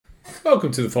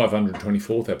Welcome to the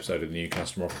 524th episode of the New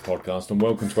Customer Offer Podcast, and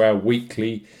welcome to our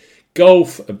weekly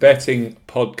golf betting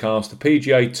podcast. The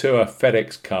PGA Tour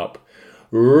FedEx Cup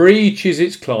reaches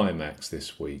its climax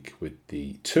this week with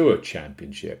the Tour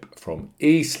Championship from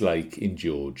Eastlake in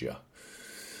Georgia.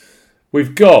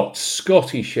 We've got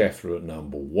Scotty Scheffler at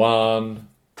number 1,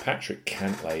 Patrick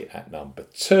Cantlay at number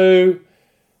 2,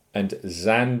 and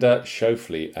Xander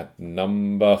Schauffele at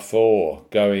number 4,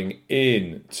 going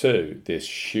into this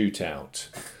shootout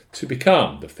to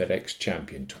become the FedEx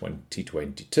Champion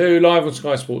 2022. Live on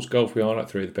Sky Sports Golf, we highlight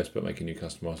 3 of the best bookmaker new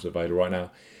customer offers available right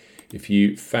now. If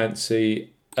you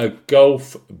fancy a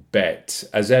golf bet,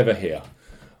 as ever here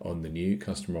on the New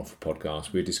Customer Offer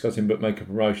Podcast, we're discussing bookmaker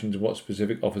promotions and what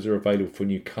specific offers are available for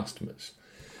new customers.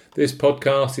 This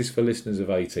podcast is for listeners of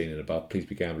 18 and above. Please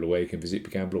be gamble aware. You can visit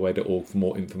begambleaware.org for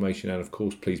more information, and of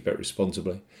course, please bet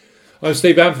responsibly. I'm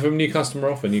Steve Bamford from New Customer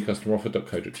Offer,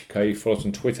 newcustomeroffer.co.uk. Follow us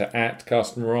on Twitter at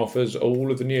Customer Offers.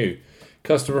 All of the new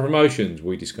customer promotions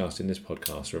we discussed in this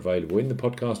podcast are available in the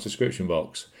podcast description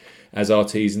box, as are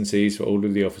T's and C's for all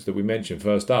of the offers that we mentioned.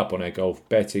 First up on our golf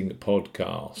betting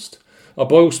podcast are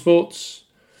Boyle Sports,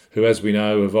 who, as we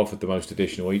know, have offered the most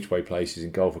additional each-way places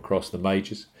in golf across the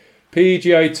majors.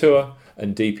 PGA Tour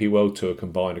and DP World Tour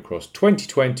combined across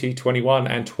 2020, 21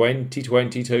 and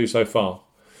 2022 so far.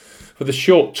 For the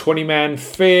short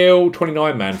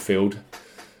 29-man field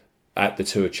at the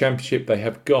Tour Championship, they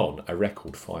have gone a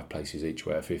record 5 places each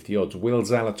way at 50 odds. Will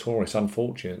Zalatoris,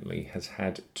 unfortunately, has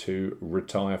had to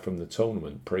retire from the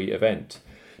tournament pre-event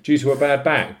due to a bad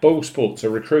back. Boyle Sports are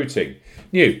recruiting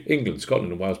new England,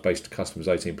 Scotland and Wales-based customers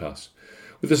 18+,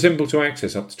 with a simple to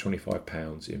access up to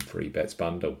 £25 in free bets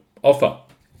bundle. Offer.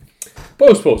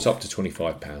 Boyle Sports up to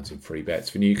 £25 in free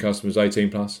bets for new customers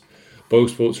 18+. Boyle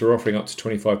Sports are offering up to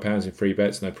 £25 in free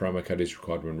bets. No promo code is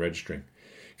required when registering.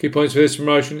 Key points for this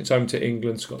promotion: it's open to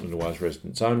England, Scotland and Wales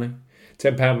residents only.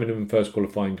 £10 minimum first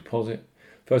qualifying deposit.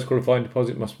 First qualifying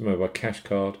deposit must be made by cash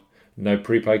card. No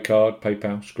prepaid card,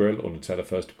 PayPal, Skrill or Nutella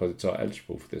first deposits are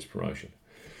eligible for this promotion.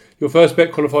 Your first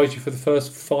bet qualifies you for the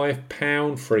first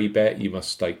 £5 free bet. You must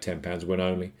stake £10 win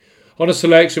only on a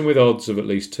selection with odds of at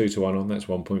least 2 to 1 on, that's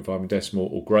 1.5 in decimal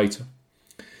or greater.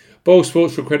 Boyle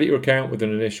Sports will credit your account with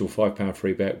an initial £5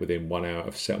 free bet within 1 hour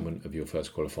of settlement of your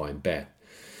first qualifying bet.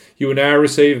 You will now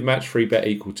receive a match free bet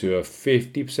equal to a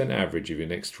 50% average of your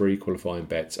next 3 qualifying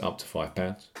bets up to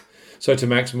 £5. So to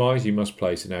maximise, you must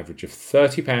place an average of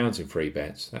 £30 in free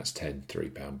bets, that's 10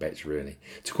 £3 bets really,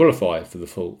 to qualify for the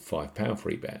full £5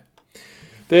 free bet.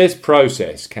 This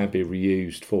process can be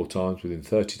reused 4 times within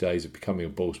 30 days of becoming a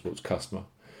Boyle Sports customer,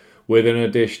 with an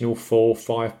additional 4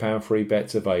 £5 free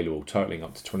bets available, totalling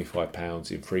up to £25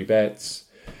 in free bets.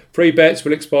 Free bets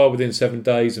will expire within 7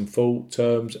 days and full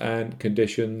terms and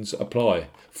conditions apply.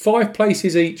 5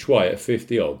 places each way at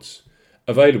 50 odds.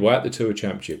 Available at the Tour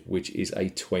Championship, which is a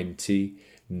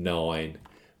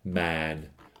 29-man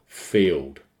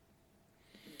field.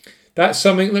 That's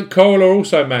something that Coral are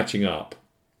also matching up.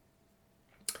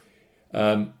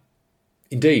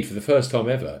 Indeed, for the first time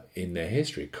ever in their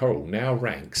history, Coral now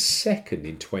ranks 2nd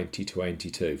in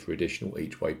 2022 for additional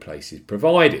each-way places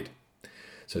provided.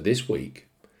 So this week,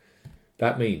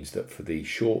 that means that for the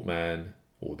short man,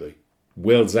 or the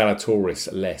Will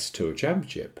Zalatoris less Tour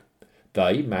Championship,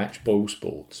 they match Boyle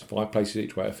Sports, 5 places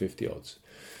each way at 50 odds.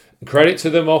 And credit to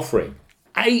them offering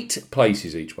 8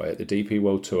 places each way at the DP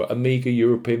World Tour Amiga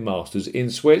European Masters in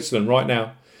Switzerland. Right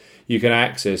now, you can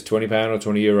access £20 or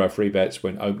 €20 free bets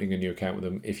when opening a new account with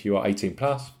them if you are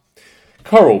 18+.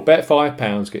 Coral, bet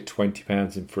 £5, get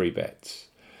 £20 in free bets.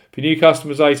 For new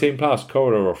customers 18+,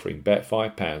 Coral are offering bet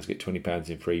 £5, get £20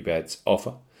 in free bets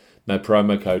offer. No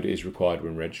promo code is required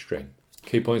when registering.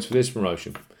 Key points for this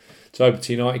promotion: it's open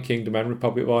to United Kingdom and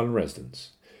Republic of Ireland residents.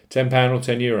 £10 or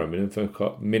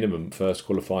 €10 minimum first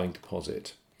qualifying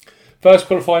deposit. First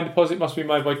qualifying deposit must be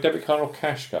made by debit card or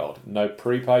cash card. No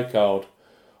prepaid card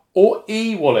or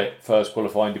e-wallet first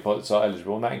qualifying deposits are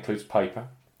eligible, and that includes paper.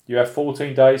 You have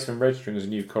 14 days from registering as a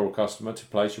new Coral customer to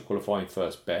place your qualifying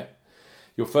first bet.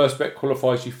 Your first bet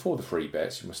qualifies you for the free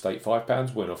bets. You must stake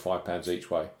 £5 win or £5 each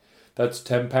way. That's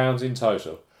 £10 in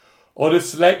total. On a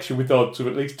selection with odds of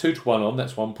at least 2 to 1 on,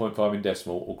 that's 1.5 in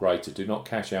decimal or greater. Do not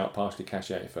partially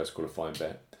cash out your first qualifying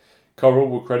bet. Coral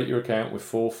will credit your account with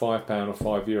 4 £5 or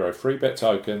 €5 free bet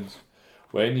tokens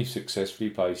when you successfully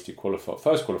placed your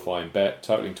first qualifying bet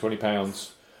totaling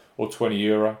 £20 or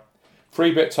 €20.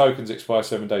 Free bet tokens expire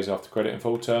 7 days after credit and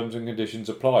full terms and conditions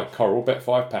apply. Coral, bet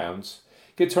 £5.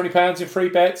 Get £20 in free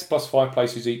bets plus 5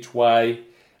 places each way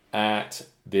at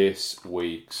this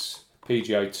week's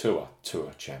PGA Tour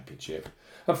Championship.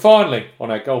 And finally,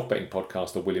 on our golf betting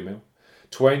podcast, the William Hill.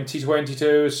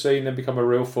 2022 has seen them become a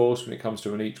real force when it comes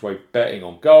to an each-way betting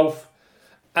on golf.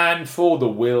 And for the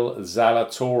Will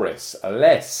Zalatoris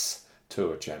Les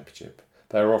Tour Championship,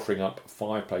 they're offering up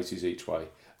 5 places each way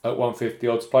at 150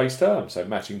 odds place term, so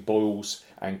matching Boyles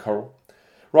and Coral.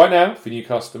 Right now, for new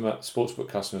sportsbook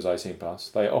customers 18 plus,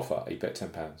 they offer a bet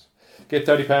 £10. Get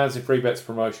 £30 in free bets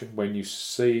promotion when you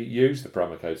use the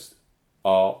promo code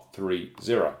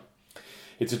R30.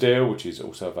 It's a deal which is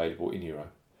also available in Euro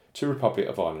to Republic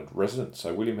of Ireland residents.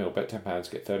 So William Hill, bet £10,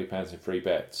 get £30 in free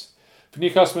bets. For new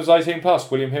customers 18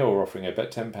 plus, William Hill are offering a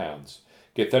bet £10.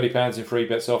 Get £30 in free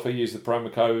bets offer. Use the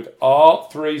promo code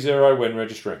R30 when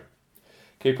registering.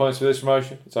 Key points for this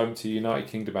promotion: it's open to United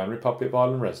Kingdom and Republic of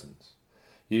Ireland residents.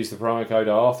 Use the promo code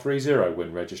R30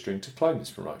 when registering to claim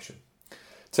this promotion.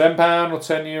 £10 or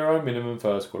 €10 minimum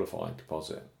first qualifying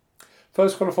deposit.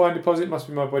 First qualifying deposit must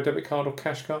be made by debit card or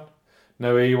cash card.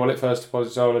 No e-wallet first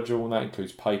deposits are eligible, and that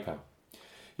includes PayPal.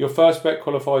 Your first bet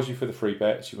qualifies you for the free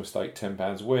bets. You must stake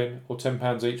 £10 win or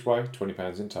 £10 each way,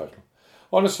 £20 in total,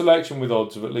 on a selection with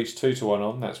odds of at least 2 to 1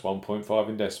 on, that's 1.5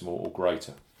 in decimal or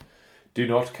greater. Do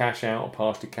not cash out or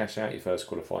partially cash out your first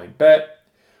qualifying bet.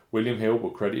 William Hill will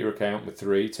credit your account with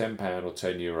 3 £10 or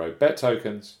 €10 bet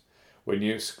tokens when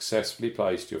you have successfully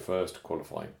placed your first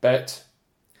qualifying bet.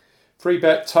 Free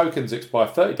bet tokens expire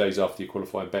 30 days after your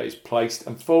qualifying bet is placed,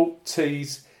 and full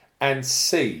T's and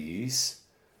C's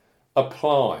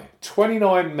apply.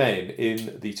 29 men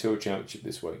in the Tour Championship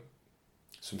this week.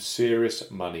 Some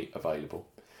serious money available.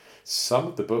 Some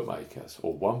of the bookmakers,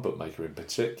 or one bookmaker in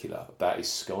particular, that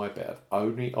is Sky Bet,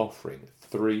 only offering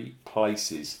 3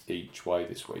 places each way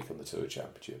this week on the Tour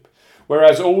Championship.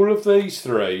 Whereas all of these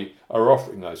 3 are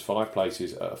offering those 5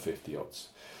 places at a 50 odds.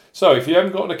 So if you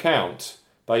haven't got an account,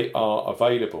 they are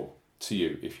available to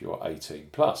you if you are 18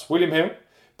 plus. William Hill,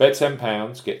 bet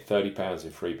 £10, get £30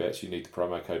 in free bets. You need the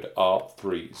promo code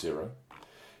R30.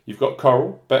 You've got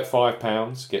Coral, bet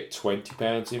 £5, get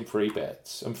 £20 in free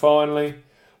bets. And finally,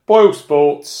 Boyle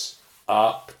Sports,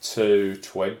 up to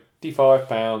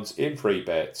 £25 in free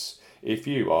bets if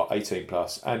you are 18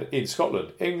 plus and in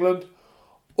Scotland, England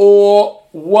or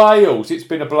Wales. It's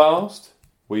been a blast.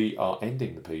 We are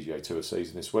ending the PGA Tour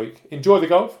season this week. Enjoy the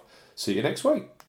golf. See you next week.